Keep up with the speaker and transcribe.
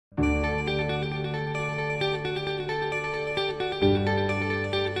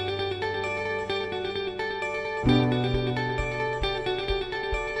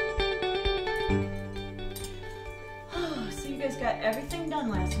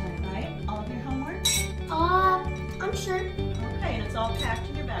done last night, right? All of your homework? I'm sure. Okay, and it's all packed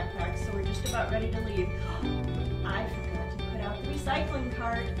in your backpack, so we're just about ready to leave. I forgot to put out the recycling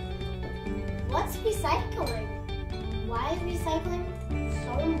cart. What's recycling? Why is recycling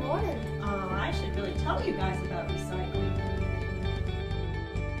so important? I should really tell you guys about recycling.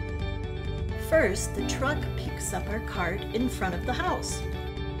 First, the truck picks up our cart in front of the house.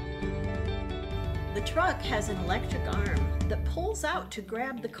 The truck has an electric arm that pulls out to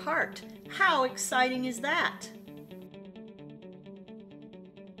grab the cart. How exciting is that?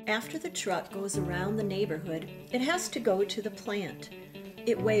 After the truck goes around the neighborhood, it has to go to the plant.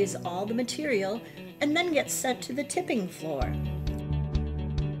 It weighs all the material and then gets sent to the tipping floor.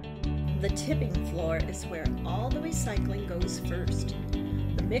 The tipping floor is where all the recycling goes first.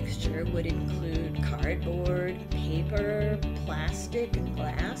 The mixture would include cardboard, paper, plastic, and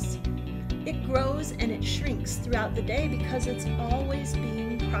glass. It grows and it shrinks throughout the day because it's always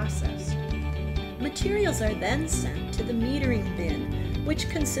being processed. Materials are then sent to the metering bin, which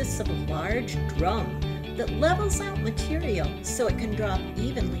consists of a large drum that levels out material so it can drop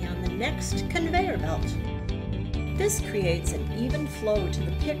evenly on the next conveyor belt. This creates an even flow to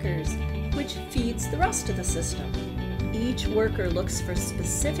the pickers, which feeds the rest of the system. Each worker looks for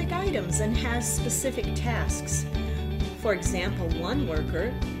specific items and has specific tasks. For example, one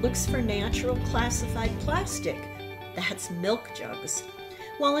worker looks for natural classified plastic, that's milk jugs,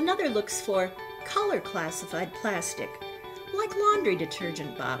 while another looks for color classified plastic, like laundry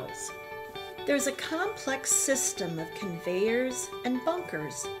detergent bottles. There's a complex system of conveyors and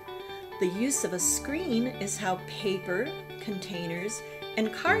bunkers. The use of a screen is how paper, containers,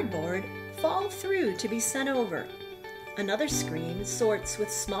 and cardboard fall through to be sent over. Another screen sorts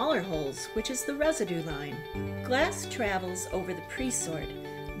with smaller holes, which is the residue line. Glass travels over the pre-sort,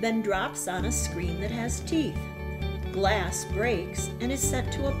 then drops on a screen that has teeth. Glass breaks and is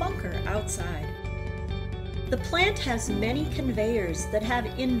sent to a bunker outside. The plant has many conveyors that have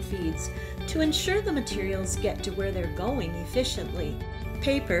infeeds to ensure the materials get to where they're going efficiently.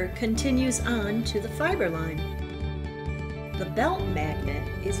 Paper continues on to the fiber line. The belt magnet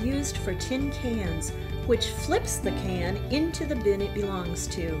is used for tin cans, which flips the can into the bin it belongs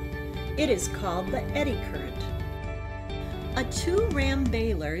to. It is called the eddy current. A 2-ram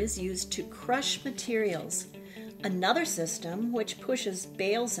baler is used to crush materials. Another system, which pushes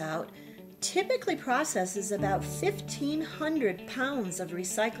bales out, typically processes about 1,500 pounds of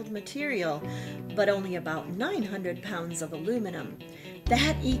recycled material, but only about 900 pounds of aluminum.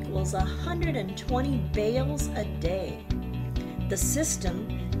 That equals 120 bales a day. The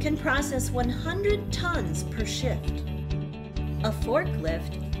system can process 100 tons per shift. A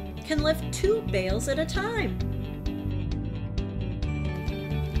forklift can lift 2 bales at a time.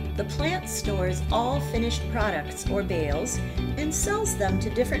 The plant stores all finished products or bales and sells them to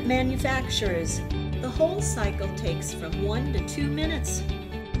different manufacturers. The whole cycle takes from 1 to 2 minutes.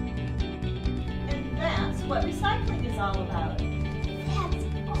 And that's what recycling is all about.